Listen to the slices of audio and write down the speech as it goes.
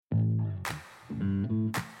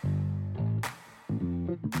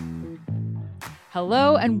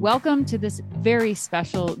Hello and welcome to this very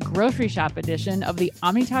special Grocery Shop edition of the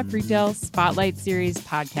OmniTalk Retail Spotlight Series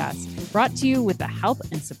podcast, brought to you with the help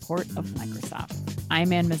and support of Microsoft.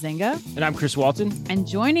 I'm Ann Mazinga. And I'm Chris Walton. And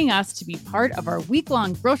joining us to be part of our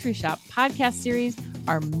week-long Grocery Shop podcast series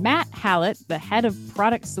are Matt Hallett, the head of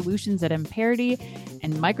product solutions at Amperity,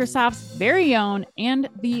 and Microsoft's very own and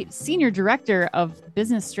the senior director of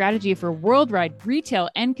business strategy for worldwide retail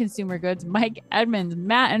and consumer goods, Mike Edmonds.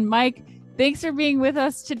 Matt and Mike, thanks for being with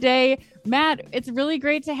us today. Matt, it's really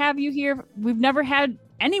great to have you here. We've never had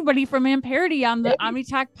anybody from Amperity on the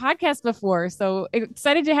OmniTalk podcast before, so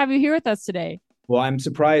excited to have you here with us today. Well, I'm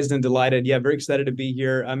surprised and delighted. Yeah, very excited to be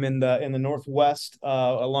here. I'm in the Northwest,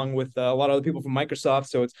 along with a lot of other people from Microsoft.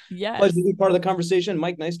 So it's a pleasure to be part of the conversation.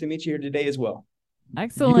 Mike, nice to meet you here today as well.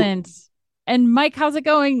 Excellent. And Mike, how's it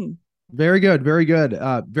going? Very good. Very good.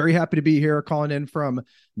 Very happy to be here, calling in from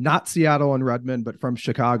not Seattle and Redmond, but from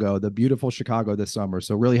Chicago, the beautiful Chicago this summer.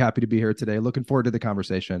 So really happy to be here today. Looking forward to the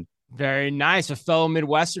conversation. Very nice. A fellow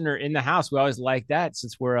Midwesterner in the house. We always like that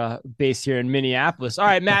since we're based here in Minneapolis. All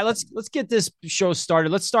right, Matt, let's get this show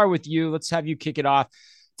started. Let's start with you. Let's have you kick it off.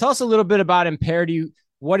 Tell us a little bit about Amperity,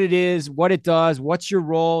 what it is, what it does, what's your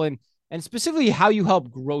role, and specifically how you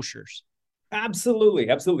help grocers. Absolutely.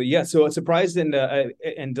 Yeah. So surprised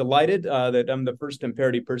and delighted that I'm the first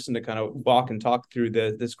Amperity person to kind of walk and talk through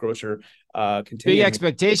this grocer continuum. Big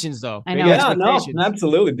expectations, though. I know. Yeah, no,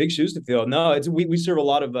 absolutely. Big shoes to fill. No, we serve a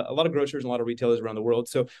lot of grocers and a lot of retailers around the world.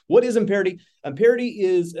 So what is Amperity? Amperity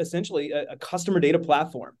is essentially a customer data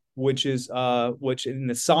platform, which in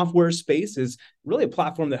the software space is really a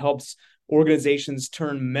platform that helps organizations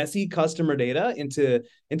turn messy customer data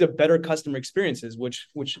into better customer experiences, which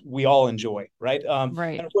we all enjoy, right?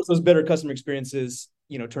 Right. And of course, those better customer experiences,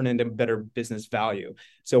 turn into better business value.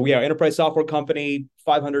 So we are enterprise software company,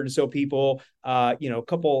 500 or so people, a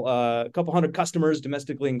couple hundred customers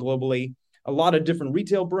domestically and globally. A lot of different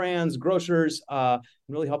retail brands, grocers,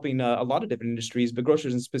 really helping a lot of different industries, but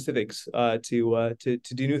grocers in specifics to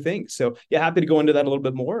do new things. So yeah, happy to go into that a little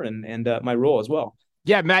bit more and my role as well.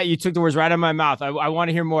 Yeah, Matt, you took the words right out of my mouth. I want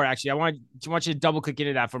to hear more, actually. I want you to double click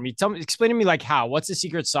into that for me. Explain to me, like, how, what's the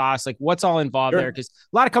secret sauce? Like, what's all involved there? Because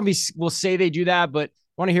a lot of companies will say they do that, but I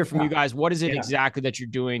want to hear from you guys. What is it exactly that you're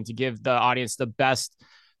doing to give the audience the best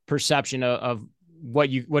perception of what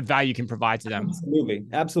value you can provide to them?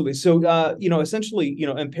 Absolutely. So, essentially,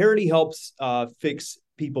 Amperity helps fix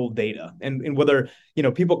people data, and whether,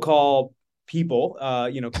 people call people,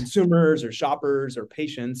 consumers or shoppers or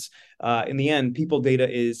patients, in the end, people data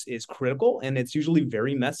is critical, and it's usually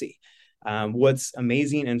very messy. What's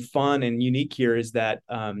amazing and fun and unique here is that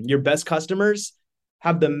your best customers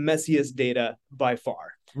have the messiest data by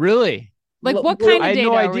far. Really? Like, what kind of data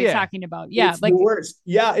are we talking about? Yeah, it's the worst.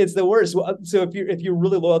 Yeah, it's the worst. So if you're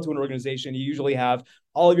really loyal to an organization, you usually have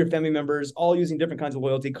all of your family members all using different kinds of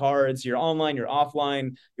loyalty cards. You're online, you're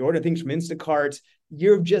offline, you order things from Instacart.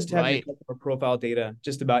 You're just having your customer profile data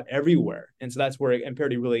just about everywhere. And so that's where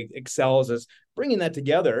Amperity really excels, is bringing that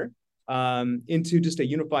together into just a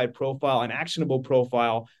unified profile, an actionable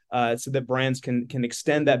profile, so that brands can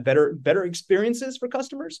extend that better experiences for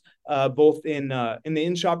customers, both in the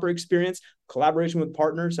in-shopper experience, collaboration with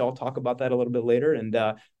partners. So I'll talk about that a little bit later, and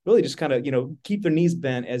really just kind of keep their knees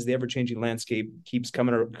bent as the ever-changing landscape keeps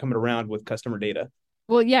coming around with customer data.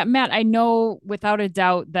 Well, yeah, Matt, I know without a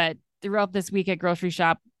doubt that throughout this week at Grocery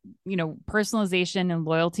Shop, personalization and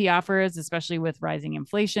loyalty offers, especially with rising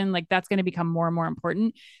inflation, like that's going to become more and more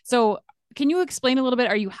important. So can you explain a little bit?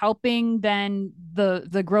 Are you helping then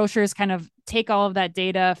the grocers kind of take all of that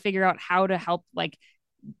data, figure out how to help like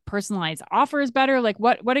personalize offers better? Like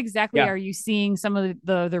what exactly are you seeing some of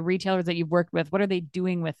the retailers that you've worked with? What are they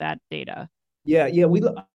doing with that data? Yeah.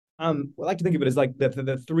 I like to think of it as like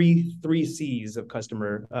the three C's of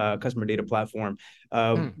customer data platform.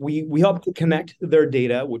 We help to connect their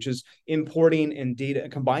data, which is importing and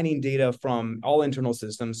combining data from all internal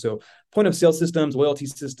systems. So point of sale systems, loyalty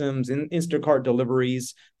systems, Instacart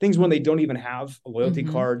deliveries, things when they don't even have a loyalty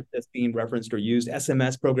card that's being referenced or used,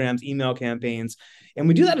 SMS programs, email campaigns. And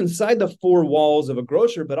we do that inside the four walls of a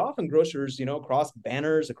grocer, but often grocers, across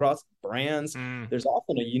banners, across brands, there's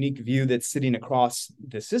often a unique view that's sitting across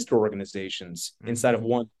the sister organizations inside of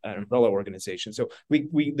one umbrella organization. So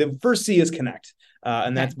the first C is connect,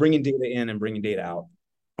 and that's bringing data in and bringing data out.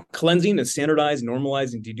 Cleansing is standardized,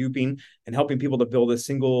 normalizing, deduping, and helping people to build a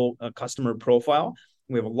single customer profile.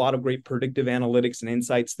 We have a lot of great predictive analytics and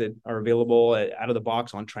insights that are available out of the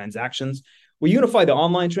box on transactions. We unify the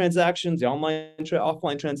online transactions, the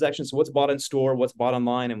offline transactions. So what's bought in store, what's bought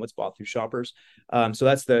online, and what's bought through shoppers. So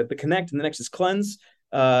that's the connect. And the next is cleanse.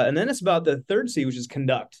 And then it's about the third C, which is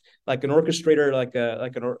conduct, like an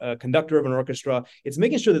orchestrator, a conductor of an orchestra. It's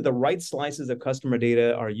making sure that the right slices of customer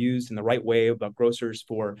data are used in the right way about grocers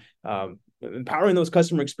for empowering those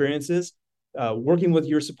customer experiences, working with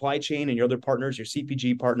your supply chain and your other partners, your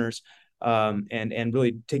CPG partners, and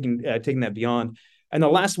really taking that beyond. And the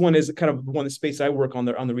last one is kind of one of the space I work on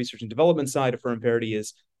the research and development side for Amperity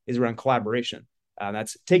is around collaboration.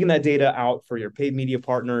 That's taking that data out for your paid media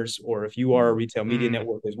partners, or if you are a retail media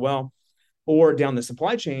network as well, or down the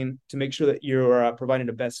supply chain to make sure that you're providing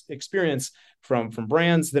the best experience from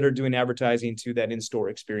brands that are doing advertising to that in-store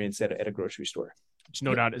experience at a grocery store. Which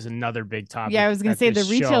no doubt is another big topic. Yeah, I was going to say the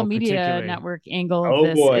retail media network angle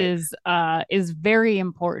of this is very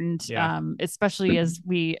important, especially as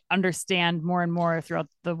we understand more and more throughout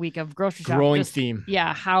the week of Groceryshop. Growing theme.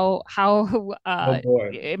 Yeah, how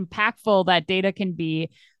impactful that data can be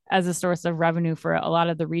as a source of revenue for a lot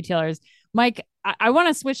of the retailers. Mike, I want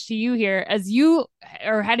to switch to you here. As you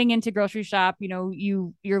are heading into Groceryshop,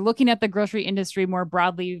 you're looking at the grocery industry more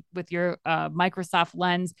broadly with your Microsoft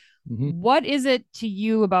lens. What is it to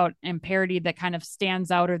you about Amperity that kind of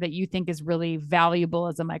stands out or that you think is really valuable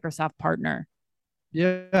as a Microsoft partner?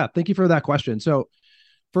 Yeah, thank you for that question. So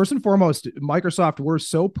first and foremost, Microsoft, we're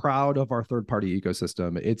so proud of our third-party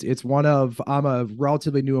ecosystem. I'm a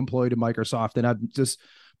relatively new employee to Microsoft, and I'm just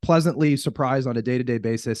pleasantly surprised on a day-to-day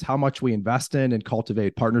basis how much we invest in and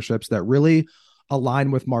cultivate partnerships that really align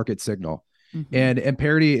with market signal. And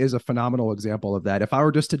Amperity is a phenomenal example of that. If I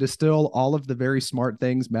were just to distill all of the very smart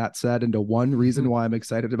things Matt said into one reason why I'm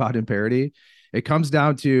excited about Amperity, it comes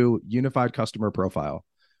down to unified customer profile.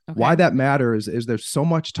 Okay. Why that matters is there's so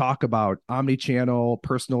much talk about omni-channel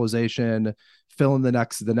personalization, fill in the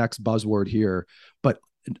next buzzword here, but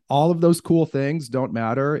all of those cool things don't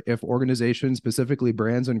matter if organizations, specifically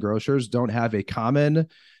brands and grocers, don't have a common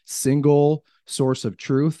single source of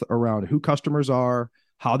truth around who customers are,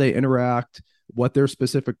 how they interact, what their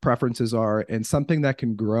specific preferences are, and something that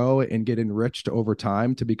can grow and get enriched over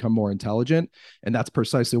time to become more intelligent. And that's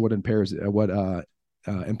precisely what Amperity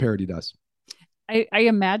does. I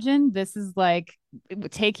imagine this is like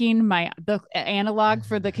taking the analog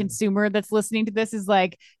for the consumer that's listening to this is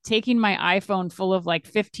like taking my iPhone full of like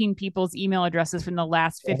 15 people's email addresses from the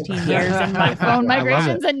last 15 years and my phone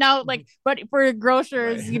migrations. And now but for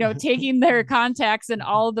grocers, taking their contacts and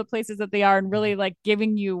all of the places that they are and really like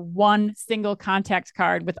giving you one single contact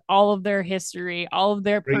card with all of their history, all of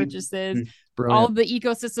their purchases, Brilliant. All of the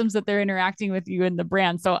ecosystems that they're interacting with you in the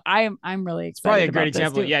brand. So I'm really excited. It's probably a great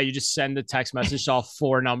example. Yeah, you just send the text message to all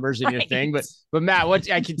 4 numbers in your thing. But Matt,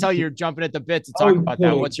 I can tell you're jumping at the bit to talk about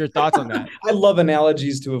that. What's your thoughts on that? I love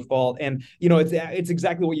analogies to a fault, and it's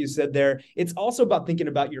exactly what you said there. It's also about thinking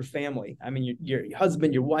about your family. I mean, your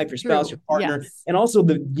husband, your wife, your spouse, your partner, and also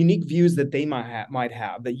the unique views that they might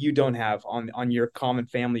have that you don't have on your common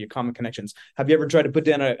family, your common connections. Have you ever tried to put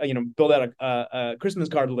down build out a Christmas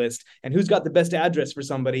card list, and who's got the best address for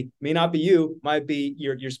somebody? May not be you, might be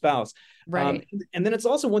your spouse. Right. And then it's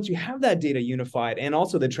also, once you have that data unified and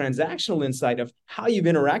also the transactional insight of how you've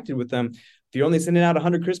interacted with them, if you're only sending out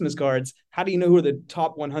 100 Christmas cards, how do you know who are the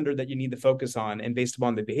top 100 that you need to focus on? And based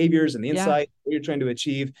upon the behaviors and the insight, what you're trying to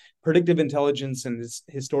achieve, predictive intelligence and this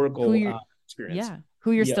historical experience. Yeah.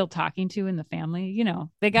 Who you're still talking to in the family,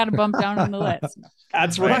 they got to bump down on the list.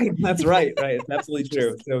 That's right. That's right. Right. It's absolutely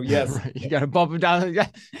true. So yes, you got to bump them down.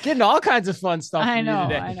 Getting all kinds of fun stuff. I know.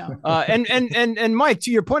 And Mike, to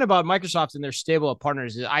your point about Microsoft and their stable of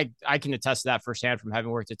partners, I can attest to that firsthand from having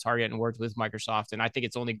worked at Target and worked with Microsoft, and I think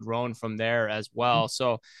it's only grown from there as well.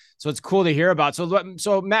 So it's cool to hear about.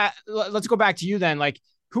 So Matt, let's go back to you then. Like,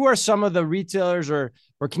 who are some of the retailers or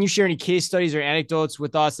can you share any case studies or anecdotes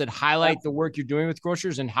with us that highlight the work you're doing with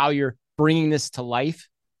grocers and how you're bringing this to life?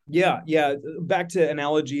 Yeah. Back to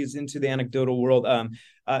analogies into the anecdotal world.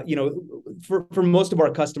 For most of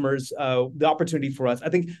our customers, the opportunity for us, I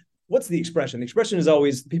think, what's the expression? The expression is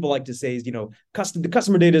always, people like to say is, the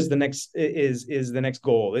customer data is the next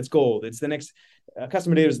goal. It's gold. It's the next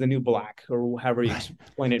customer data is the new black, or however you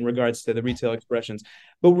explain it in regards to the retail expressions.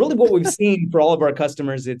 But really what we've seen for all of our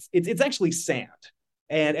customers, it's actually sand.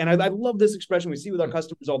 And I love this expression we see with our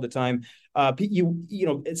customers all the time.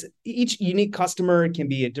 It's each unique customer can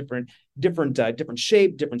be a different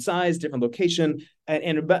shape, different size, different location.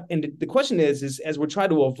 And the question is as we're trying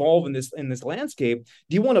to evolve in this landscape,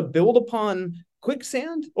 do you want to build upon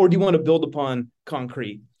quicksand or do you want to build upon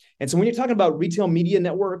concrete? And so when you're talking about retail media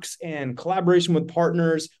networks and collaboration with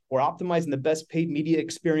partners or optimizing the best paid media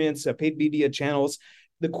experience, paid media channels,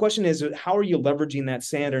 the question is, how are you leveraging that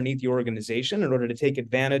sand underneath the organization in order to take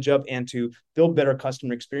advantage of and to build better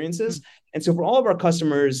customer experiences? And so for all of our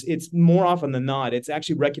customers, it's more often than not, it's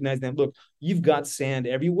actually recognizing that, look, you've got sand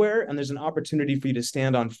everywhere, and there's an opportunity for you to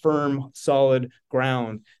stand on firm, solid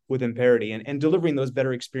ground with Amperity and delivering those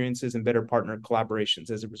better experiences and better partner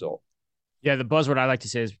collaborations as a result. Yeah, the buzzword I like to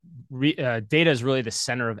say is data is really the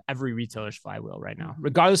center of every retailer's flywheel right now.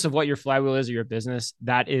 Regardless of what your flywheel is or your business,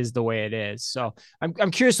 that is the way it is. So I'm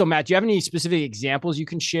curious, though, Matt, do you have any specific examples you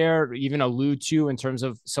can share or even allude to in terms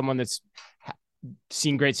of someone that's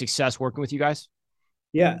seen great success working with you guys?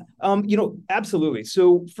 Yeah, absolutely.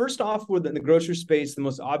 So first off, within the grocery space, the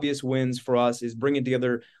most obvious wins for us is bringing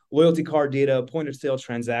together loyalty card data, point of sale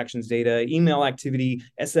transactions data, email activity,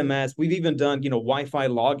 SMS. We've even done, Wi-Fi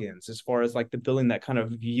logins as far as like the building that kind of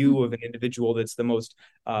view of an individual that's the most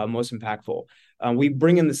impactful. We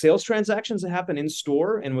bring in the sales transactions that happen in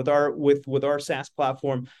store, and with our SaaS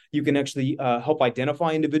platform, you can actually help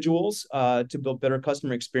identify individuals to build better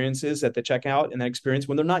customer experiences at the checkout and that experience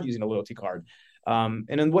when they're not using a loyalty card. And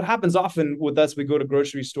then what happens often with us, we go to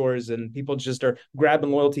grocery stores and people just are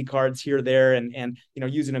grabbing loyalty cards here, there, and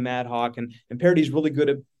using them ad hoc. And Amperity is really good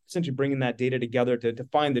at essentially bringing that data together to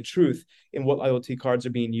find the truth in what loyalty cards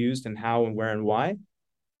are being used and how and where and why.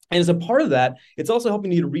 And as a part of that, it's also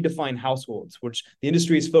helping you to redefine households, which the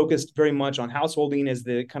industry is focused very much on householding as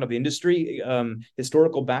the kind of industry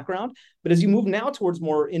historical background. But as you move now towards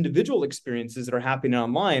more individual experiences that are happening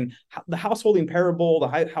online, the householding parable, the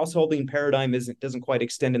householding paradigm doesn't quite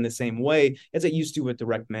extend in the same way as it used to with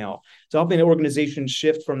direct mail. So helping organizations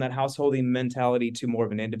shift from that householding mentality to more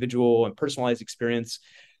of an individual and personalized experience.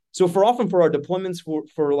 So for our deployments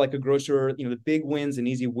for like a grocer, the big wins and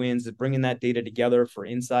easy wins is bringing that data together for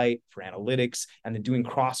insight, for analytics, and then doing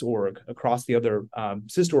cross-org across the other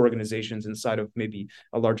sister organizations inside of maybe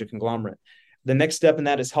a larger conglomerate. The next step in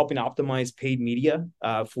that is helping optimize paid media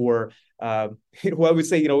for I would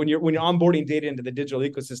say, when you're onboarding data into the digital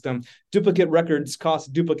ecosystem, duplicate records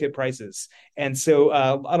cost duplicate prices. And so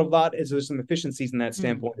out of that there's some efficiencies in that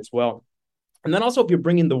standpoint as well. And then also, if you're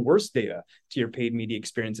bringing the worst data to your paid media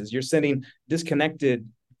experiences, you're sending disconnected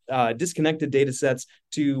data sets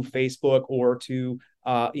to Facebook or to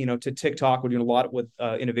TikTok. We're doing a lot with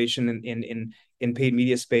innovation in paid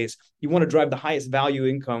media space. You want to drive the highest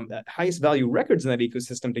value records in that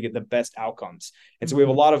ecosystem to get the best outcomes. And so we have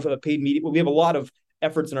a lot of paid media. We have a lot of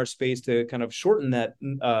efforts in our space to kind of shorten that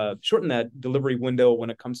delivery window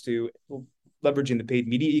when it comes to leveraging the paid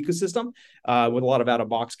media ecosystem with a lot of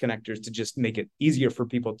out-of-box connectors to just make it easier for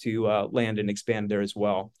people to land and expand there as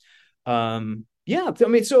well. It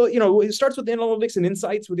starts with analytics and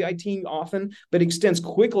insights with the IT often, but extends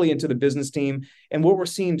quickly into the business team. And what we're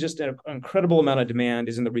seeing just an incredible amount of demand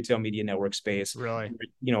is in the retail media network space. Really?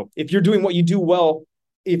 If you're doing what you do well,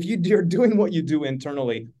 if you're doing what you do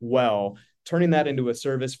internally well, turning that into a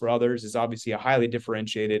service for others is obviously a highly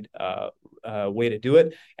differentiated way to do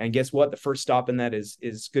it. And guess what? The first stop in that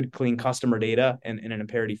is good, clean customer data and an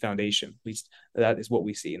Amperity foundation. At least that is what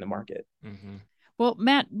we see in the market. Mm-hmm. Well,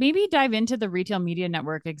 Matt, maybe dive into the retail media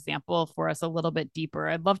network example for us a little bit deeper.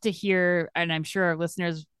 I'd love to hear, and I'm sure our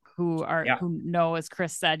listeners who know, as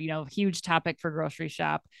Chris said, huge topic for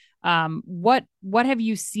Groceryshop. What have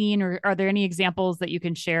you seen, or are there any examples that you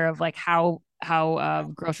can share of like how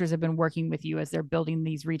grocers have been working with you as they're building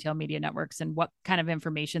these retail media networks, and what kind of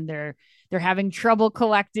information they're having trouble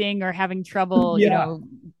collecting or having trouble,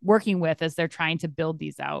 working with as they're trying to build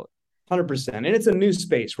these out? 100%. And it's a new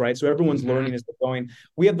space, right? So everyone's learning as they're going.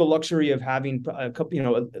 We have the luxury of having a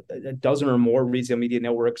couple, a dozen or more retail media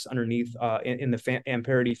networks underneath in the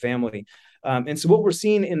Amperity family. And so what we're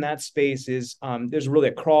seeing in that space is there's really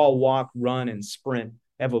a crawl, walk, run, and sprint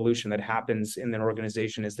evolution that happens in an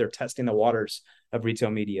organization as they're testing the waters of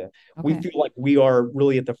retail media. Okay. We feel like we are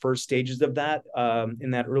really at the first stages of that,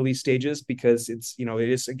 in that early stages, because it's, it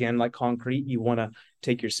is, again, like concrete. You want to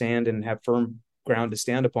take your sand and have firm ground to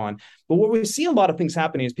stand upon. But what we see a lot of things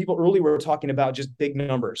happening is people early were talking about just big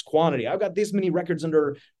numbers, quantity. I've got this many records in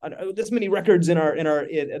our this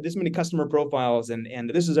many customer profiles, and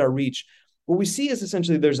this is our reach. What we see is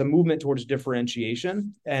essentially there's a movement towards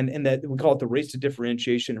differentiation, and that we call it the race to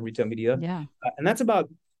differentiation in retail media. Yeah. And that's about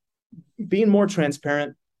being more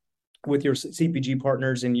transparent with your CPG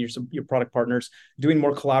partners and your product partners, doing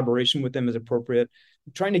more collaboration with them as appropriate,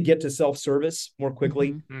 trying to get to self-service more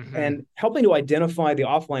quickly, and helping to identify the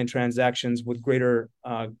offline transactions with greater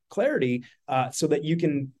clarity, so that you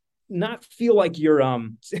can not feel like you're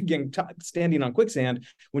again standing on quicksand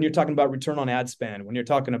when you're talking about return on ad spend, when you're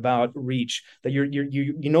talking about reach, that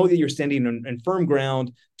you know that you're standing in firm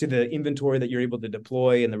ground to the inventory that you're able to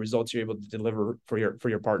deploy and the results you're able to deliver for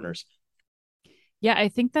your partners. Yeah, I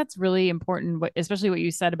think that's really important, especially what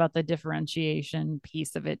you said about the differentiation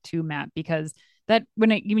piece of it too, Matt, because that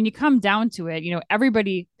when you come down to it,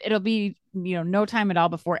 everybody, it'll be, no time at all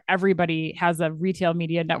before everybody has a retail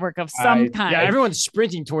media network of some kind. Yeah, everyone's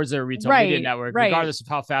sprinting towards their retail media network, regardless of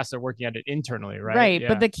how fast they're working at it internally, right? Right. Yeah.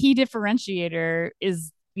 But the key differentiator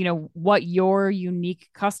is what your unique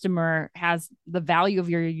customer has, the value of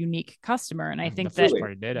your unique customer. And I think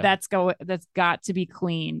that's got to be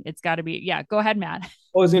clean. It's got to be, go ahead, Matt. I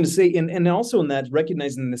was going to say, and also in that,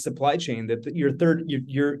 recognizing the supply chain, that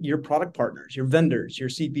your product partners, your vendors, your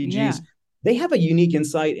CPGs, they have a unique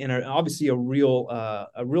insight and obviously a real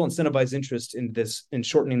incentivized interest in this, in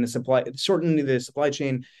shortening the supply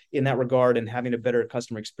chain in that regard, and having a better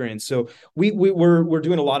customer experience. So we're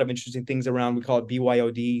doing a lot of interesting things around, we call it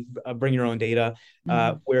BYOD, bring your own data,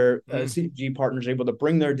 where CPG partners are able to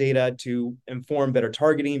bring their data to inform better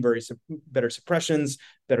targeting, better suppressions,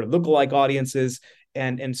 better lookalike audiences.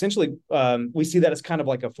 And essentially, we see that as kind of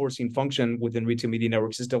like a forcing function within retail media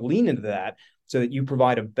networks, is to lean into that so that you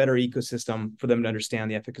provide a better ecosystem for them to understand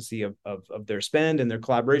the efficacy of their spend and their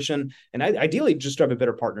collaboration, and ideally just drive a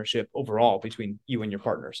better partnership overall between you and your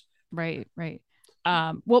partners. Right.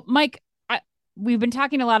 Well, Mike, we've been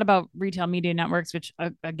talking a lot about retail media networks, which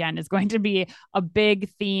again is going to be a big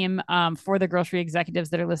theme for the grocery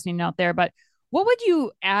executives that are listening out there. But what would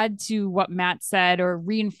you add to what Matt said, or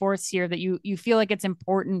reinforce here that you feel like it's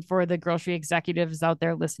important for the grocery executives out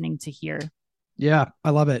there listening to hear? Yeah,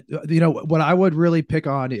 I love it. What I would really pick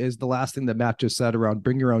on is the last thing that Matt just said around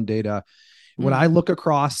bring your own data. When I look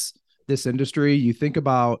across this industry, you think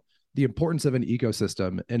about the importance of an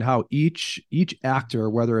ecosystem and how each actor,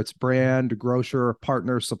 whether it's brand, grocer,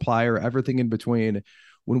 partner, supplier, everything in between,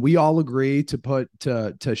 when we all agree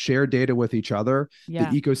to share data with each other, the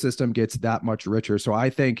ecosystem gets that much richer. So I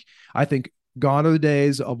think gone are the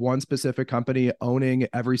days of one specific company owning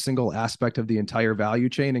every single aspect of the entire value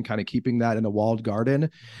chain and kind of keeping that in a walled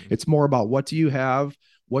garden. It's more about, what do you have?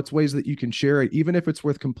 What's ways that you can share it, even if it's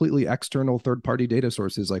with completely external third-party data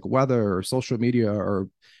sources like weather or social media or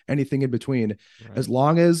anything in between. Right. As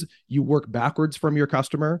long as you work backwards from your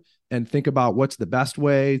customer and think about what's the best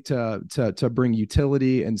way to bring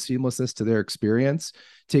utility and seamlessness to their experience,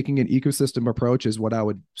 taking an ecosystem approach is what I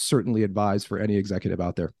would certainly advise for any executive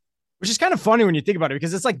out there. Which is kind of funny when you think about it,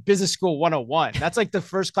 because it's like business school 101. That's like the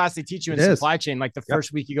first class they teach you in supply chain. Like the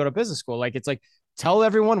first week you go to business school, like it's like, tell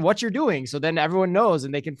everyone what you're doing. So then everyone knows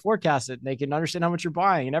and they can forecast it and they can understand how much you're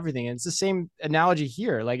buying and everything. And it's the same analogy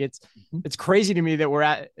here. Like it's crazy to me that we're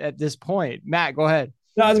at this point. Matt, go ahead.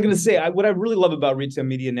 No, I was going to say, what I really love about retail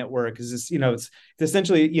media network is this, it's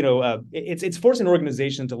essentially, it's forcing an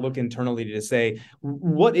organization to look internally to say,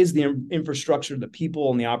 what is the infrastructure, the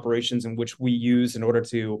people and the operations in which we use in order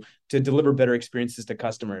to deliver better experiences to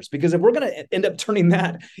customers? Because if we're going to end up turning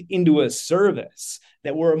that into a service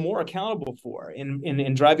that we're more accountable for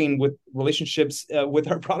in driving with relationships with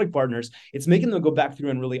our product partners, it's making them go back through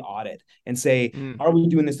and really audit and say, are we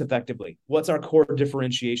doing this effectively? What's our core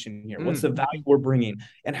differentiation here? What's the value we're bringing?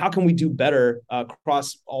 And how can we do better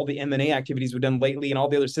across all the M&A activities we've done lately and all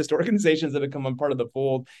the other sister organizations that have come on part of the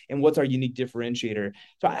fold? And what's our unique differentiator?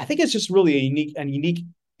 So I think it's just really a unique,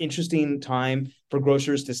 interesting time for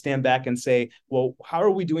grocers to stand back and say, well, how are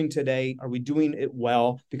we doing today? Are we doing it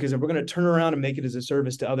well? Because if we're going to turn around and make it as a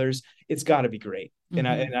service to others, it's got to be great. And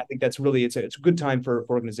I think that's really, it's a good time for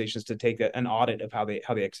organizations to take an audit of how they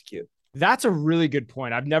execute. That's a really good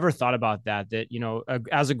point. I've never thought about that,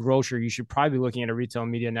 as a grocer, you should probably be looking at a retail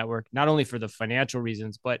media network, not only for the financial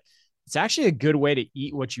reasons, but it's actually a good way to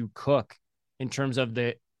eat what you cook in terms of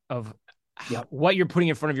what you're putting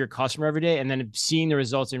in front of your customer every day, and then seeing the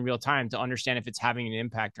results in real time to understand if it's having an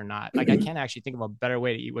impact or not. Like I can't actually think of a better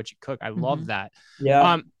way to eat what you cook. I love that.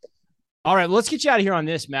 Yeah. All right, let's get you out of here on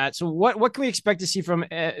this, Matt. So what can we expect to see from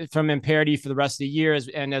Amperity for the rest of the year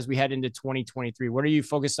as we head into 2023? What are you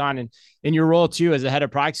focused on in your role too as a head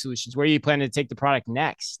of product solutions? Where are you planning to take the product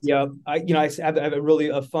next? Yeah, I have a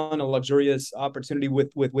really fun, a luxurious opportunity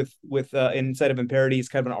with inside of Amperity. It's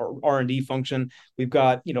kind of an R&D function. We've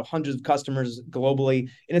got hundreds of customers globally,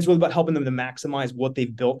 and it's really about helping them to maximize what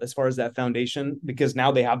they've built as far as that foundation, because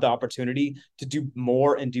now they have the opportunity to do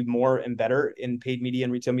more and better in paid media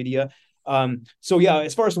and retail media. So yeah,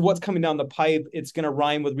 as far as what's coming down the pipe, it's going to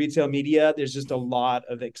rhyme with retail media. There's just a lot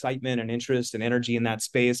of excitement and interest and energy in that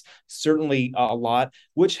space. Certainly a lot,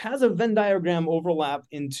 which has a Venn diagram overlap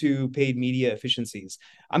into paid media efficiencies.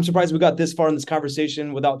 I'm surprised we got this far in this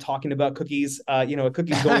conversation without talking about cookies.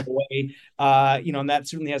 Cookies going away, and that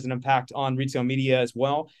certainly has an impact on retail media as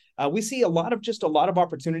well. We see a lot of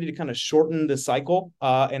opportunity to kind of shorten the cycle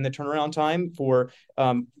and the turnaround time for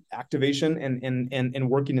activation and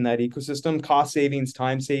working in that ecosystem. Cost savings,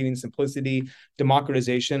 time savings, simplicity,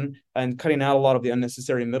 democratization, and cutting out a lot of the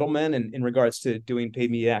unnecessary middlemen in regards to doing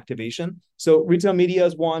paid media activation. So retail media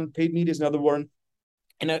is one, paid media is another one.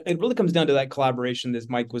 And it really comes down to that collaboration that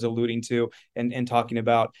Mike was alluding to and talking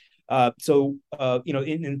about.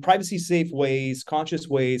 In privacy safe ways, conscious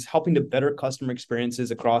ways, helping to better customer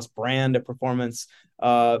experiences across brand and performance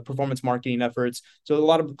marketing efforts. So a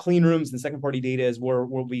lot of clean rooms and second party data is where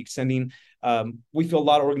we'll be extending. We feel a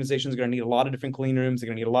lot of organizations are going to need a lot of different clean rooms. They're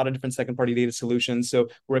going to need a lot of different second party data solutions. So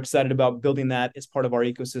we're excited about building that as part of our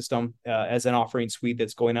ecosystem as an offering suite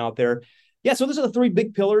that's going out there. Yeah, so those are the three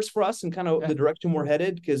big pillars for us and kind of the direction we're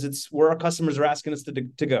headed, because it's where our customers are asking us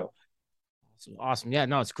to go. Awesome. Yeah,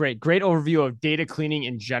 no, it's great. Great overview of data cleaning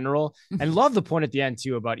in general. And love the point at the end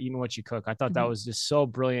too about eating what you cook. I thought that was just so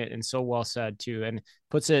brilliant and so well said too. And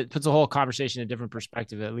puts a whole conversation in a different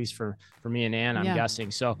perspective, at least for me and Ann, I'm guessing.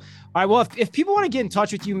 So, all right, well, if people want to get in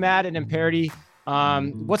touch with you, Matt, and Amperity,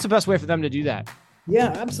 what's the best way for them to do that? Yeah,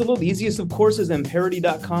 absolutely. Easiest, of course, is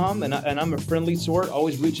Amperity.com. And I'm a friendly sort.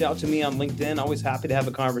 Always reach out to me on LinkedIn. Always happy to have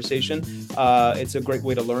a conversation. It's a great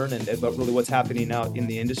way to learn and about really what's happening out in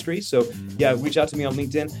the industry. So yeah, reach out to me on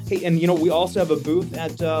LinkedIn. Hey, and we also have a booth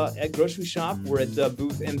at Groceryshop. We're at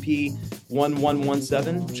booth MP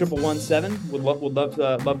 1117 Would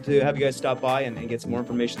love to have you guys stop by and get some more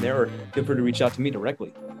information there, or feel free to reach out to me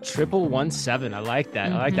directly. 1117. I like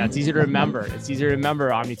that. It's easy to remember.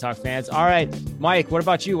 OmniTalk fans. All right, Mike, what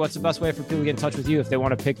about you? What's the best way for people to get in touch with you if they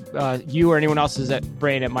want to pick you or anyone else's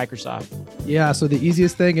brain at Microsoft? Yeah, so the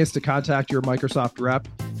easiest thing is to contact your Microsoft rep.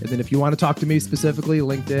 And then if you want to talk to me specifically,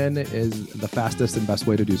 LinkedIn is the fastest and best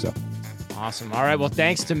way to do so. Awesome. All right. Well,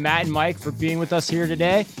 thanks to Matt and Mike for being with us here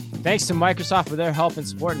today. Thanks to Microsoft for their help and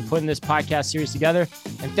support in putting this podcast series together.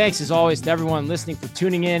 And thanks, as always, to everyone listening for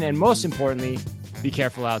tuning in. And most importantly, be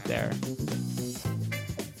careful out there.